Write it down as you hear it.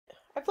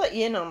I've let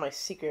you in on my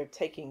secret of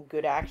taking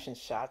good action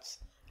shots,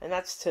 and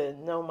that's to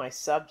know my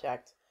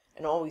subject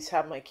and always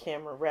have my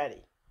camera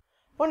ready.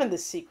 One of the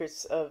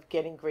secrets of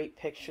getting great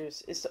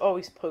pictures is to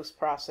always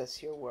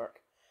post-process your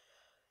work.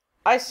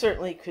 I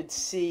certainly could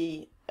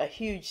see a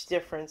huge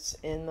difference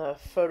in the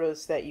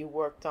photos that you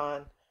worked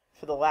on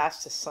for the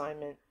last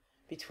assignment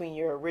between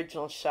your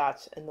original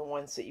shots and the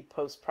ones that you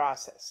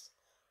post-processed.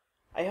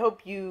 I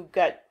hope you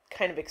got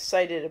kind of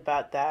excited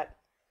about that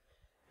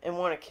and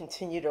want to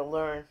continue to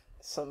learn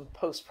some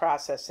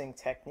post-processing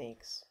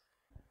techniques.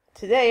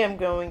 Today I'm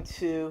going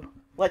to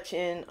let you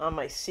in on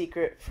my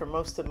secret for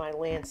most of my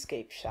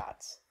landscape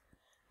shots,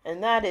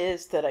 and that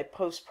is that I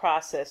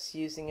post-process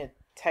using a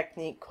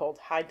technique called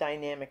high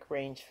dynamic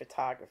range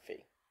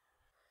photography.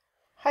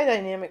 High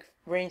dynamic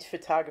range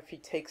photography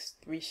takes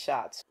 3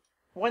 shots,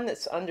 one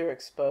that's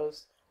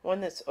underexposed, one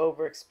that's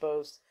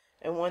overexposed,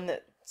 and one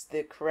that's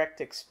the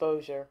correct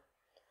exposure,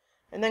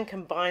 and then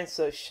combines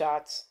those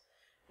shots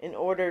in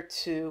order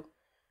to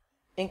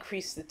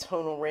increase the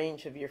tonal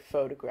range of your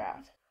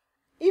photograph.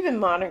 Even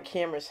modern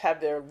cameras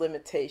have their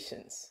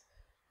limitations,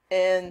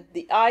 and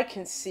the eye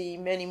can see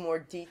many more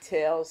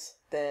details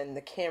than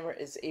the camera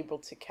is able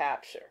to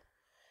capture.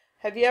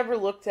 Have you ever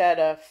looked at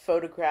a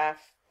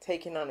photograph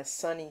taken on a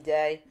sunny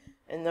day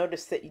and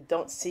noticed that you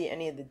don't see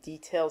any of the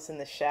details in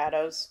the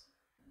shadows?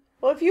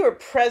 Well, if you were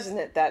present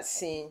at that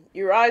scene,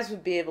 your eyes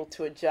would be able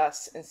to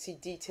adjust and see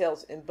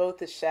details in both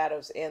the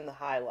shadows and the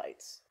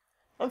highlights.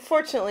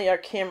 Unfortunately, our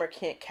camera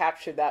can't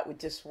capture that with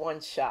just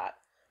one shot,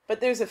 but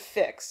there's a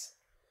fix.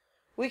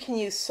 We can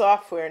use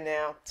software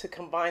now to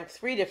combine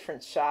 3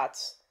 different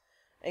shots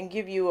and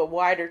give you a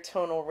wider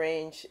tonal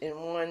range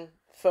in one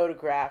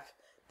photograph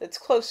that's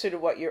closer to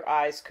what your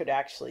eyes could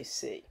actually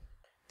see.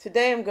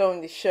 Today I'm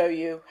going to show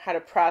you how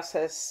to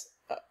process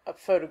a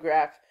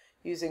photograph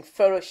using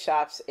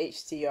Photoshop's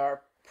HDR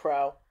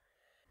Pro,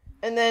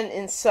 and then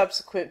in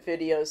subsequent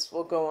videos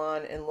we'll go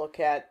on and look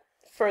at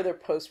further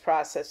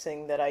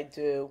post-processing that I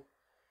do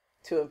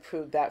to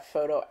improve that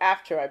photo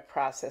after I've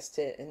processed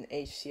it in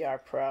HDR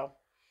Pro.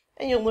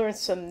 And you'll learn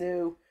some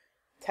new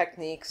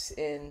techniques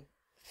in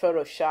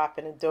Photoshop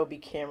and Adobe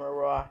Camera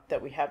Raw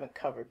that we haven't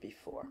covered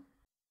before.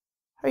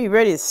 Are you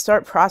ready to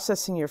start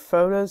processing your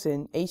photos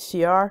in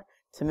HDR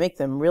to make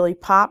them really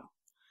pop?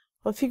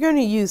 Well, if you're going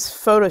to use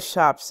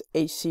Photoshop's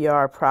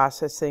HDR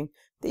processing,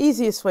 the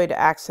easiest way to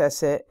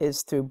access it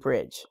is through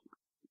Bridge.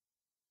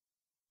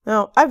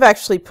 Now, I've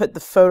actually put the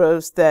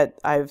photos that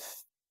I've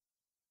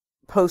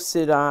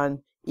posted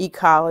on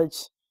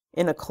eCollege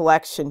in a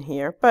collection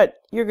here, but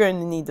you're going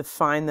to need to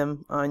find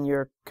them on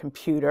your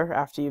computer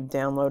after you've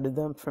downloaded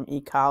them from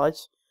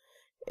eCollege.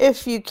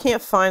 If you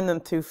can't find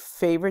them through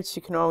favorites,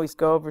 you can always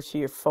go over to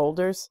your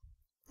folders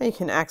and you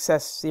can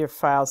access your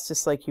files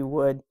just like you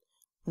would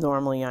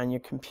normally on your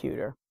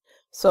computer.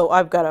 So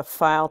I've got a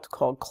file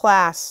called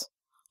class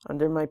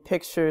under my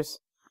pictures,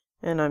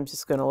 and I'm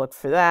just going to look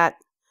for that.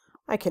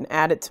 I can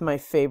add it to my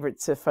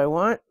favorites if I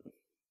want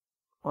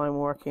while I'm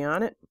working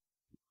on it,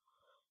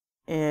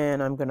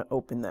 and I'm going to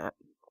open that.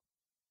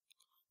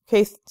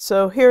 Okay,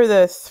 so here are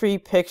the 3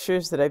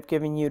 pictures that I've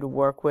given you to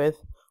work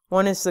with.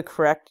 One is the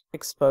correct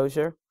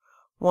exposure,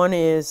 one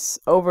is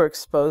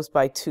overexposed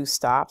by 2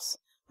 stops,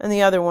 and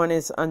the other one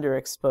is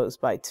underexposed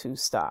by 2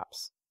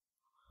 stops.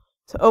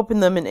 To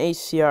open them in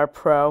HDR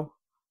Pro,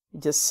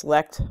 you just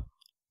select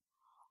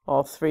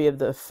all 3 of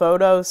the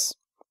photos,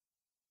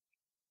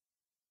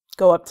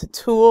 go up to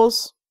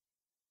Tools,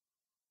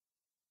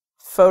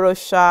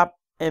 Photoshop,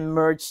 and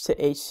merge to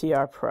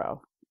HDR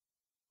Pro.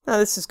 Now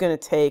this is going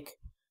to take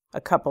a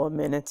couple of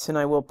minutes, and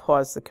I will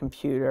pause the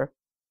computer,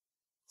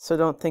 so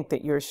don't think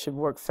that yours should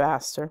work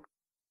faster.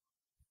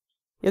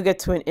 You'll get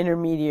to an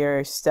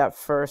intermediary step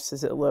first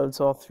as it loads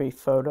all 3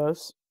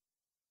 photos.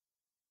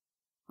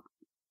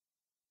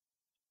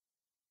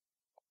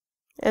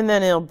 And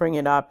then it'll bring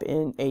it up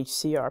in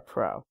HDR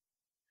Pro.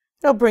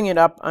 It'll bring it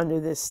up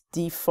under this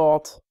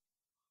default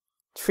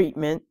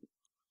treatment.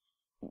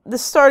 The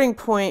starting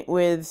point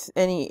with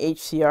any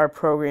HDR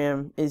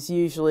program is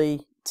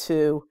usually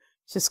to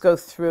just go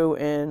through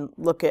and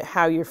look at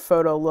how your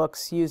photo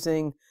looks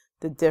using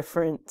the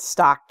different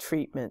stock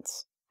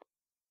treatments.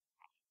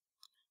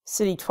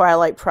 City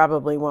Twilight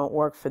probably won't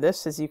work for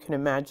this. As you can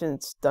imagine,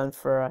 it's done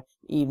for an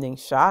evening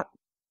shot.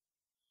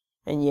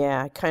 And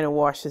yeah, it kind of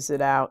washes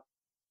it out,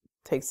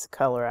 takes the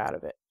color out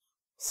of it.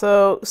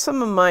 So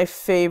some of my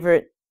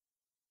favorite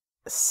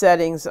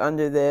settings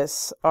under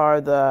this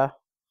are the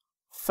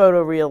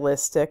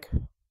photorealistic.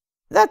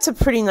 That's a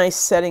pretty nice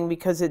setting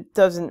because it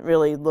doesn't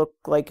really look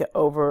like an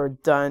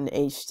overdone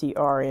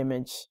HDR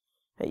image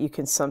that you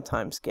can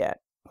sometimes get.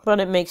 But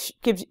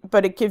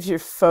it gives your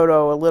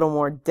photo a little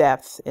more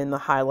depth in the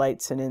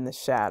highlights and in the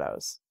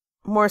shadows.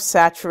 More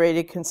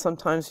saturated can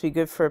sometimes be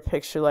good for a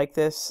picture like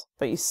this,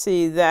 but you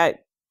see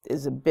that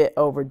is a bit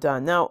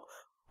overdone. Now,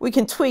 we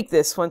can tweak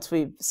this once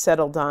we've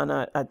settled on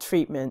a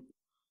treatment.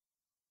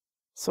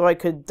 So I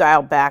could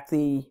dial back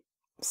the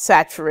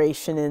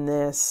saturation in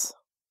this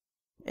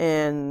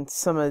and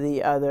some of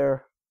the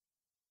other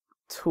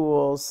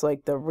tools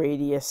like the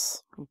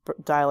radius,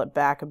 dial it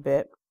back a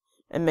bit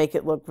and make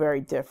it look very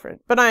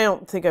different. But I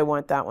don't think I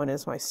want that one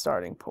as my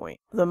starting point.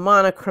 The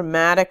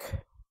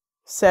monochromatic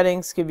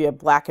settings give you a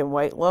black and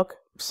white look.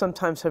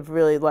 Sometimes I've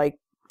really liked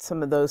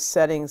some of those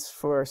settings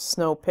for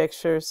snow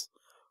pictures,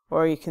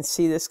 or you can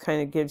see this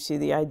kind of gives you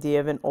the idea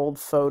of an old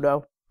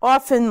photo.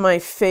 Often my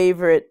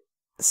favorite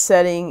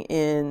setting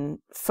in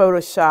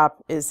Photoshop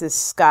is this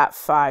Scott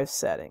 5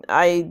 setting.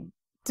 I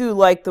do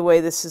like the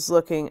way this is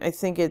looking. I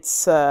think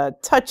it's a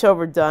touch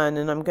overdone,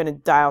 and I'm going to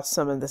dial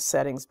some of the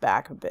settings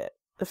back a bit.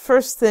 The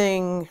first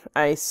thing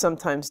I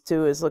sometimes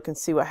do is look and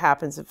see what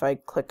happens if I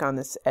click on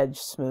this edge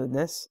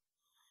smoothness,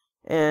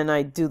 and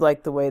I do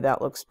like the way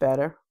that looks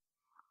better.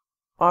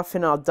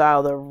 Often I'll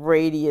dial the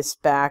radius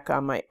back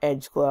on my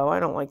edge glow. I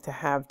don't like to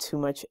have too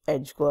much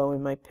edge glow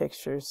in my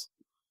pictures.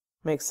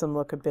 Makes them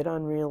look a bit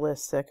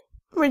unrealistic.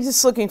 We're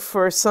just looking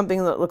for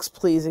something that looks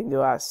pleasing to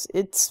us.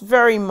 It's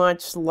very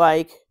much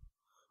like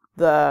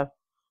the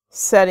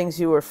settings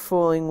you were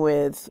fooling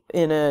with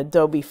in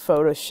Adobe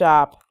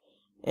Photoshop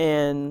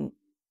and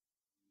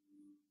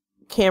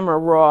Camera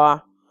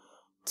Raw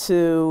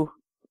to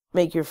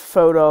make your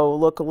photo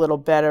look a little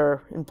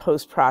better in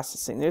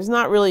post-processing. There's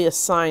not really a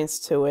science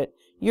to it.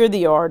 You're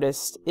the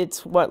artist.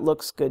 It's what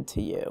looks good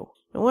to you.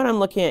 And what I'm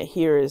looking at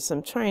here is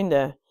I'm trying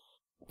to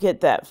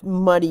get that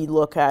muddy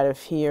look out of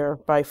here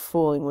by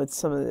fooling with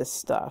some of this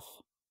stuff.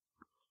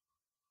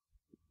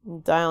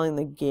 Dialing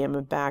the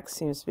gamma back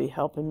seems to be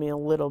helping me a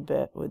little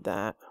bit with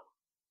that.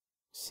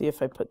 See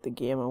if I put the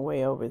gamma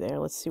way over there.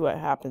 Let's see what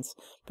happens.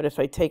 But if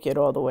I take it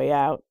all the way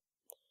out,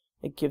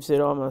 it gives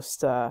it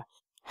almost a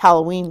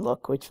Halloween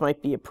look, which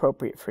might be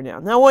appropriate for now.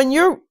 Now, when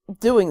you're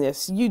doing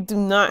this, you do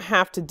not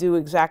have to do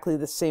exactly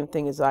the same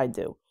thing as I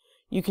do.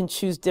 You can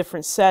choose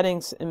different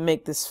settings and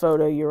make this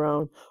photo your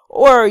own,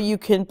 or you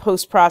can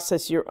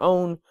post-process your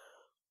own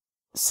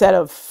set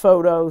of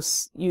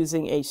photos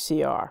using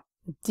HDR.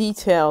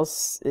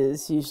 Details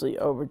is usually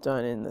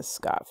overdone in the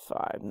Scott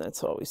 5, and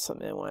that's always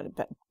something I want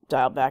to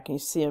dial back, and you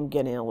see I'm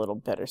getting a little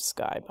better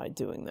sky by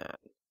doing that.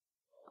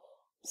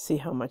 See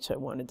how much I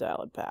want to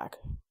dial it back.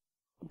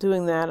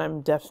 Doing that,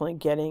 I'm definitely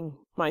getting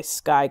my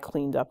sky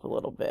cleaned up a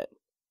little bit,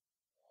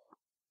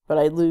 but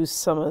I lose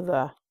some of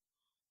the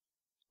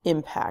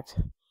impact.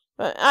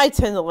 But I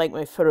tend to like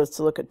my photos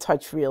to look a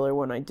touch realer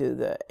when I do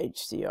the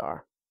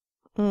HDR.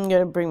 I'm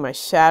going to bring my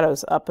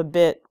shadows up a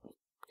bit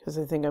because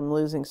I think I'm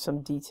losing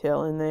some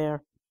detail in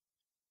there.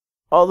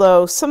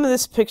 Although some of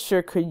this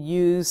picture could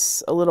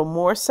use a little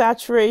more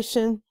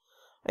saturation,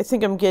 I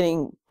think I'm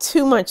getting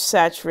too much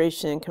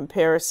saturation in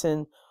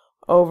comparison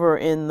over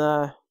in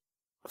the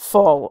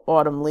fall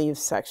autumn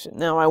leaves section.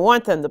 Now I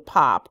want them to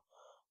pop,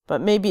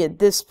 but maybe at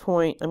this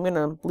point I'm going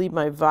to leave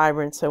my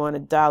vibrance. I want to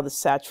dial the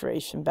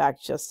saturation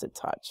back just a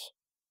touch.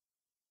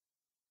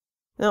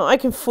 Now I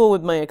can fool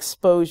with my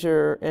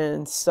exposure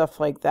and stuff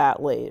like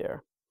that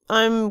later.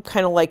 I'm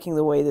kind of liking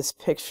the way this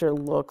picture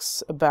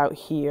looks about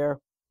here,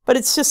 but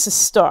it's just a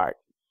start.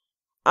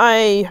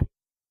 I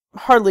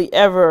hardly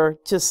ever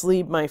just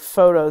leave my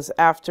photos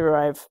after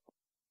I've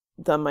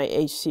done my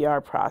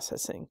HDR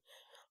processing.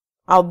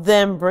 I'll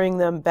then bring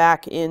them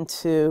back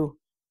into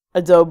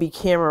Adobe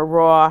Camera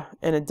Raw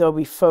and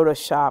Adobe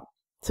Photoshop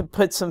to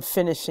put some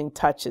finishing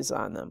touches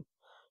on them.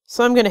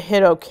 So I'm going to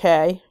hit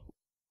OK.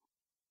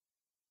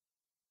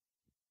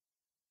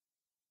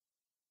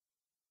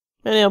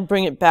 And I'll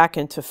bring it back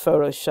into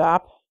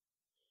Photoshop.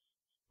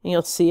 And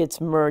you'll see it's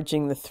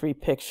merging the three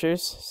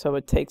pictures, so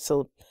it takes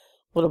a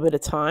little bit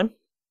of time.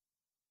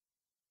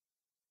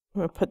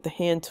 I'm going to put the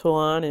hand tool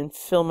on and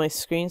fill my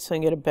screen so I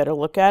can get a better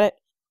look at it.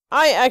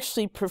 I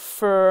actually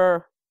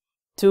prefer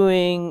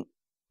doing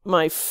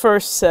my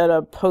first set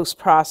of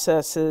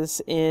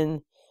post-processes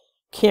in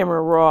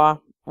Camera Raw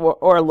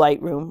or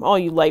Lightroom. All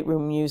you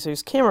Lightroom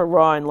users, Camera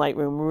Raw and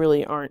Lightroom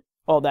really aren't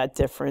all that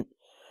different.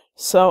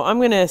 So I'm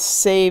going to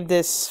save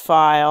this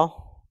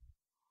file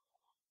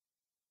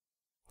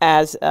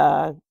as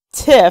a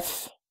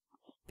TIFF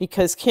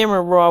because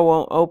Camera Raw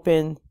won't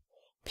open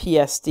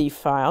PSD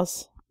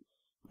files.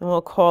 And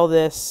we'll call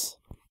this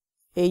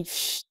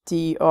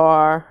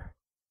HDR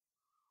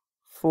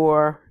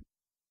for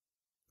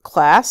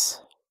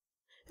class.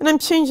 And I'm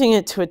changing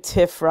it to a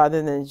TIFF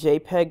rather than a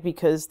JPEG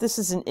because this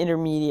is an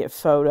intermediate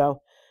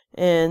photo.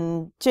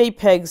 And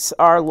JPEGs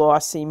are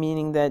lossy,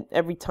 meaning that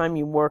every time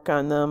you work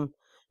on them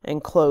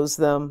and close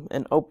them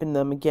and open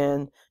them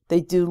again,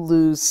 they do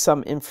lose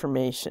some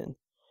information.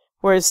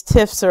 Whereas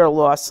TIFFs are a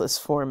lossless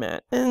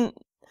format. And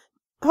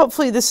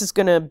hopefully this is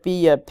going to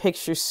be a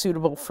picture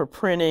suitable for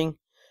printing,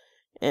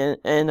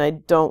 and I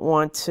don't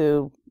want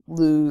to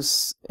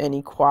lose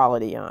any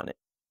quality on it.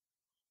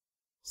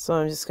 So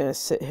I'm just going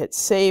to hit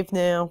save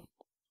now.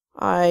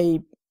 I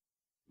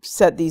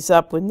set these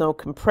up with no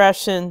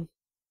compression.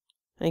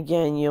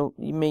 Again, you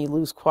may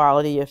lose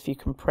quality if you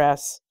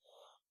compress.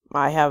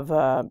 I have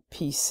a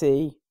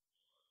PC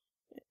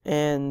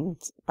and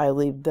I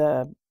leave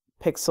the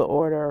pixel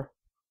order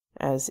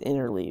as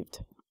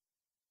interleaved.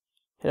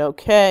 Hit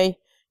OK,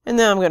 and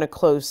now I'm going to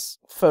close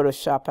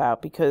Photoshop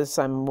out because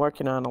I'm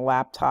working on a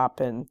laptop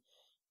and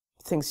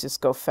things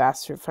just go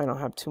faster if I don't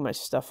have too much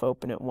stuff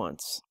open at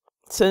once.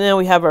 So now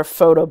we have our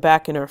photo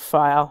back in our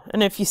file.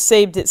 And if you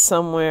saved it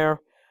somewhere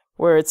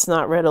where it's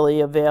not readily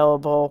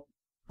available,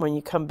 when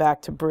you come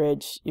back to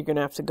Bridge, you're going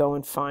to have to go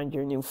and find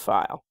your new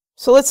file.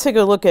 So let's take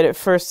a look at it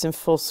first in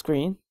full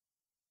screen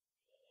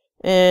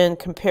and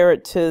compare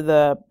it to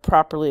the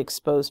properly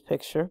exposed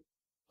picture.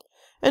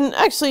 And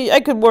actually, I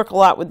could work a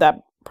lot with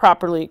that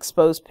properly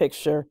exposed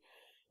picture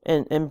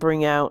and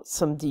bring out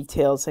some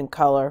details in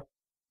color.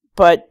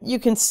 But you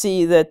can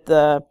see that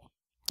the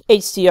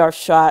HDR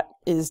shot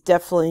is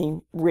definitely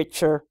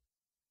richer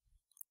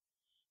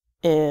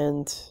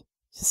and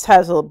just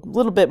has a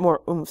little bit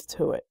more oomph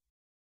to it.